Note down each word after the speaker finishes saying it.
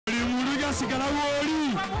uzasigara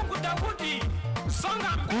woli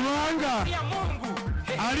kubanga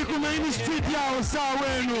ali ku main street yawo saa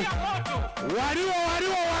wenu waliwo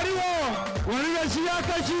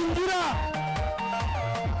kiyaka kinjira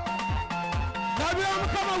nabira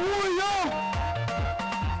mukama wuyo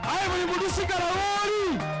aye buli muntu sigala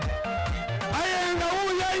woli aye nga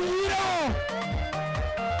wuyo ayingirawo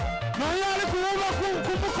naye ali kuwuba ku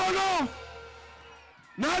mukono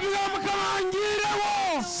nabira mukama angirewo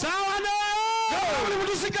sawa nayo buli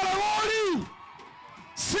muntu sigala woli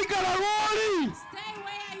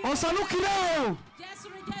osanukirawo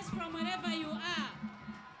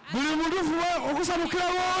buli muntu fuba okusanukira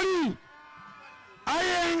woli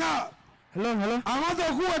ayenga amaze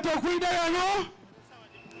okuweta okwidagano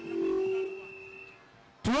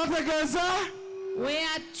tubategeeza. We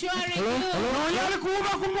are cheering you.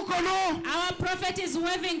 Our prophet is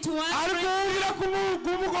waving to us.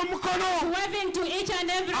 Waving to each and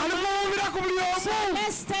every one. So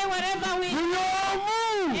let's stay wherever we are.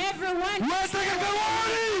 Everyone.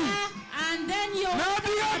 And then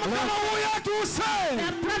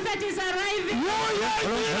the prophet is arriving.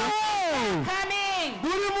 Coming.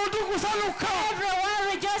 Everyone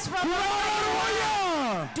rejoice from where you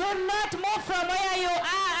are. Do not move from where you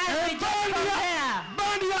are and rejoice from there.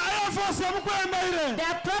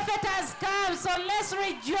 The prophet has come, so let's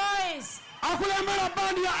rejoice. And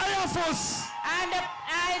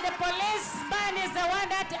the police band is the one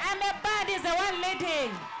that, and the band is the one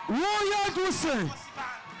leading.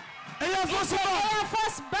 It's the Air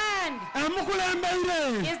Force band.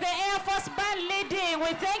 It's the Air Force band leading.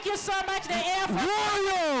 We thank you so much, the Air Force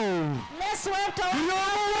band. Let's wave to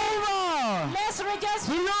let's rejoice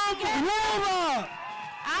together.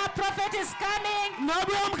 Our prophet is coming. The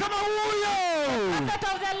prophet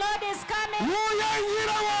of the Lord is coming. They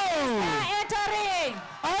are entering.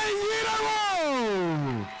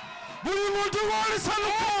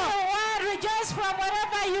 Everyone rejoice from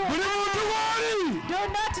wherever you are. Do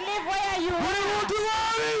not live where you are.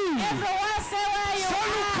 Everyone say where you are.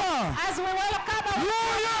 As we welcome our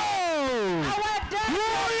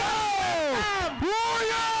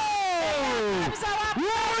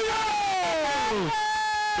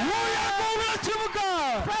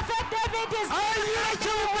Prophet David is coming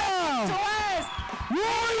to us.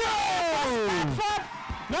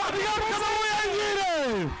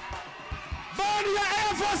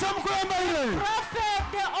 Prophet,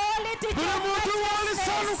 the only teacher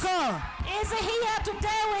is here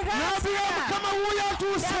today with us. The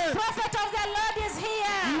prophet of the Lord is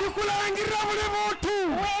here. We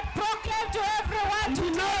proclaim to everyone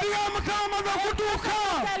today.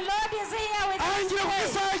 The Lord is here with us today.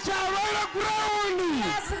 He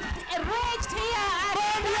has reached here at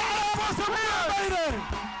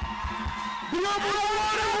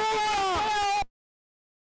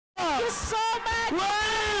Thank you so much.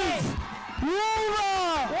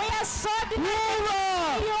 We are so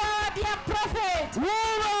delighted. You are dear prophet. The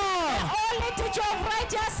only teacher of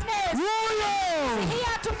righteousness is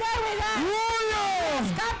here today with us. He has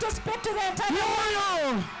come to speak to the entire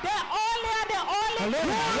world. The only and the only teacher of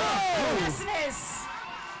righteousness.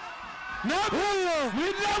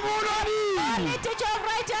 Only teacher of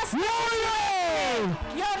righteousness.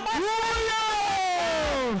 Your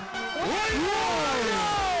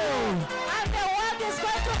and the world is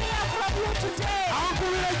going to hear from you today.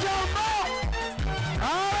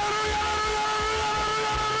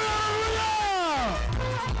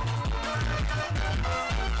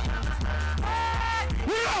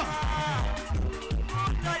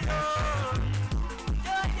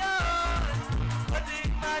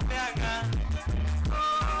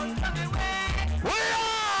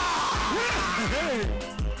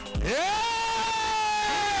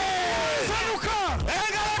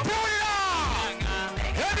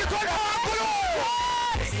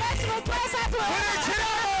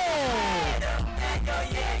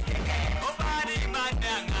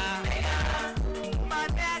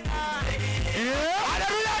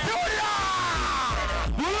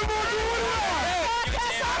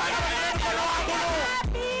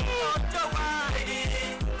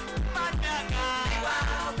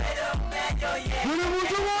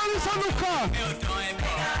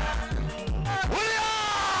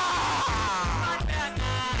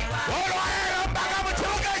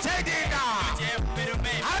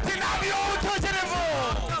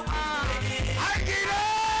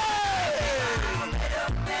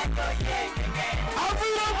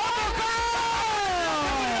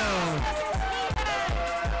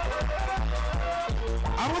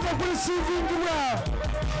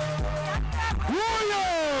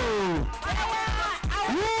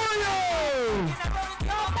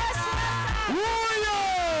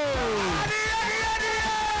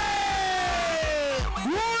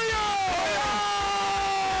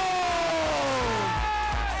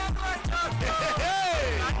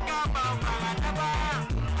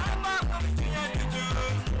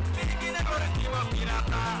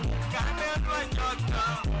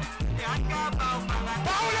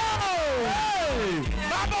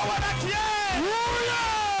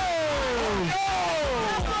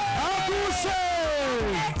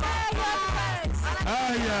 Ay,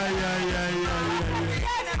 ay, ay, ay, ay,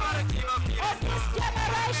 of this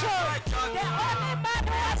generation, the only man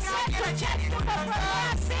who has said to change people from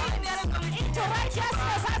their sins into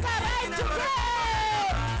righteousness has arrived today.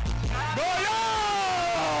 Boyo!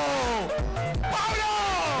 Paulo!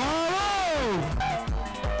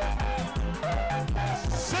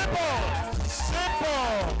 Simple!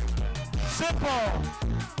 Simple! Simple!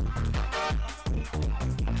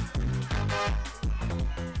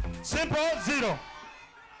 Simple, 0.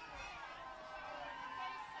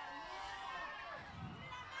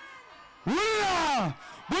 Hallelujah!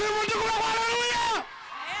 Buli muntu kuba hallelujah!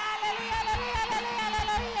 Hallelujah, hallelujah, hallelujah,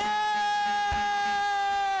 hallelujah.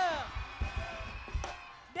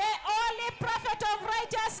 The only prophet of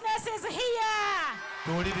righteousness is here.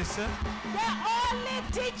 Tuwulirize. The only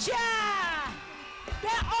teacher.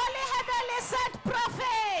 The only heavenly sent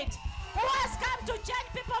prophet who has come to change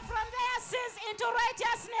people from their sins into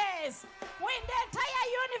righteousness. In the entire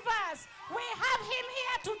universe, we have him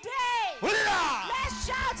here today. Hallelujah! Let's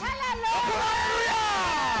shout hallelujah.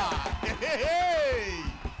 Hallelujah! Hey, hey, hey.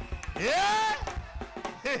 Yeah!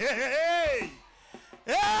 Hey, hey, hey.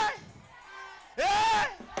 Yeah! Yeah!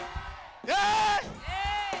 Yeah!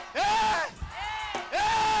 Yeah!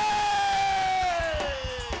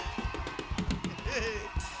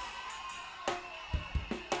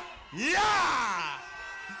 Yeah!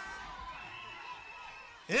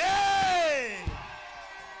 Hey!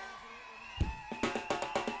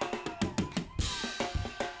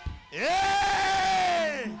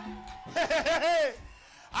 Hey! Hey!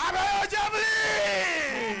 Abayo Jamli!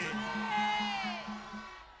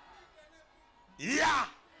 Yeah!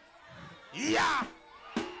 Yeah!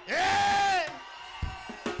 Hey!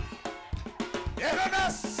 Erona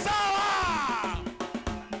sawa!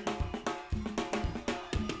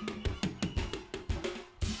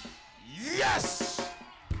 Yes!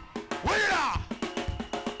 Winner!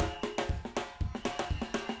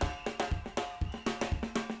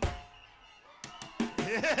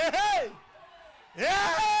 Hey!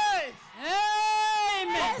 Hey!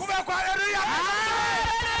 Amen. Hallelujah!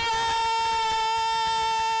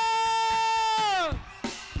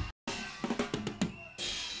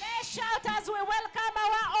 Let's shout as we welcome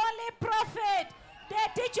our only prophet, the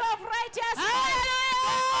teacher of righteousness.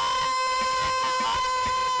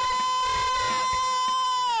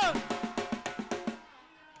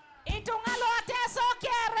 Itungalo ateso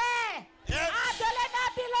kere. Adole na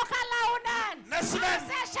biloka launan. Ase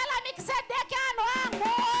shalamik sedeke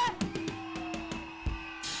anwangu.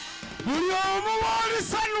 Buli omu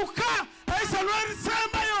walisanuka aisalweri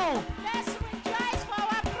sembayo. Let's rejoice for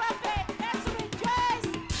our prophet. Let's rejoice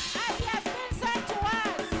as he has been sent to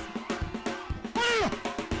us. Bulilo.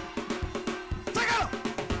 Tagalo.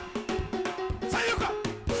 Sayuka.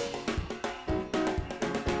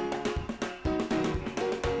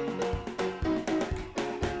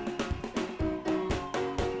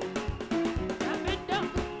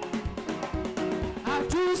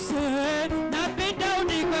 Atuse na bida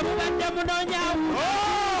unikwe mubadde munonya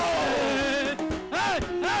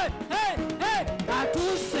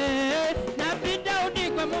atuse na bida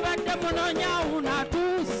unikwe mubadde munonya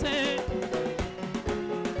atuse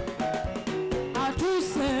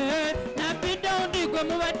atuse na bida unikwe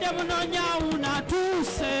mubadde munonya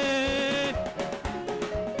atuse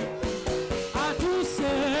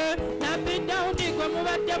atuse na bida unikwe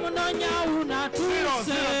mubadde munonya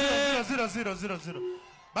atuse. 0.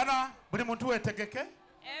 Bana, buli muntu wetegeke.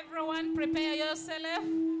 Everyone prepare yourself.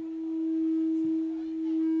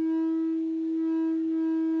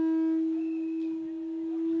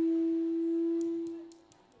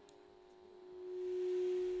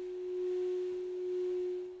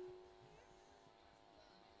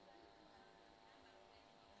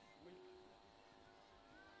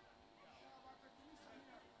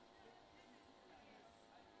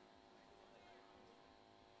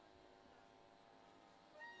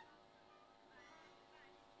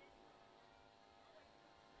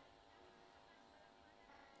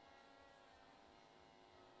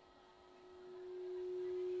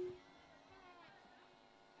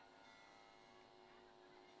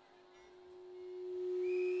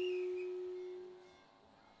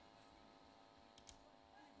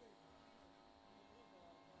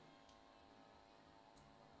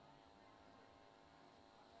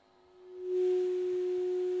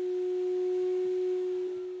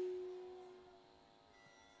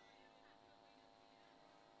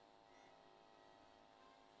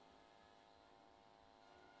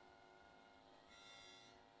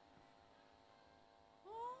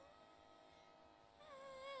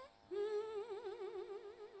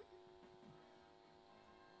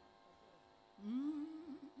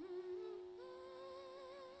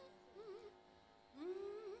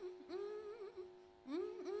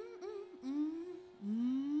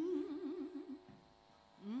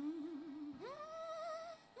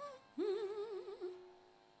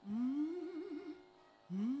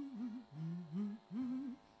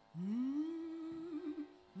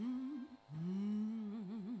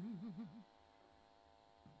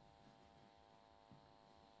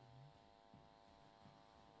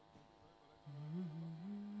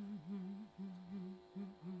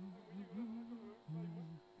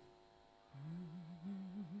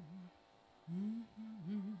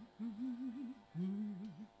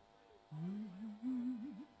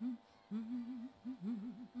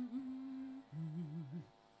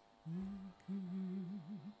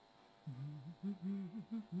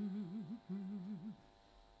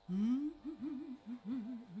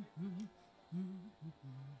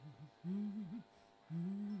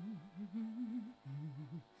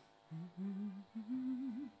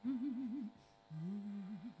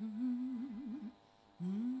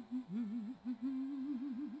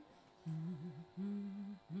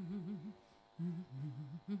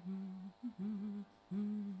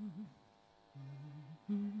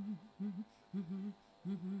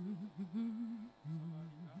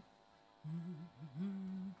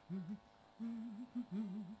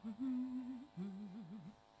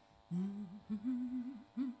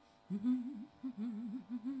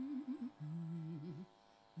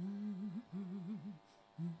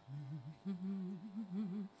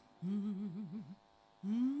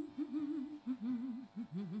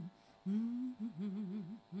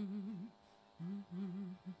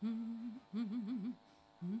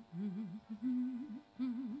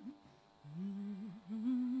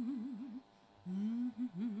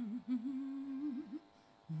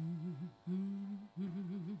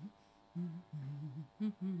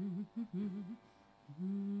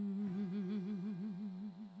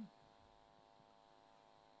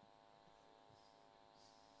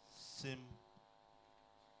 Sim.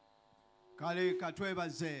 Kale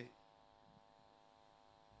katwebaze.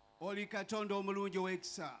 Oli Katonda omulungi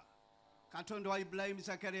w'ekisa. Katonda wa Ibrahim,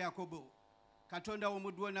 Sakari, Yakobo. Katonda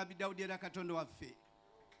omuddu Nabi Dawudi era Katonda waffe.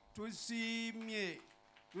 Tusiimye,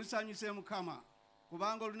 tusanyuse Mukama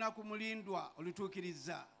kubanga olunaku mulindwa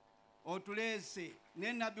olutuukiriza. Otuleese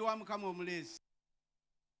ne Nabbi wa Mukama omuleese.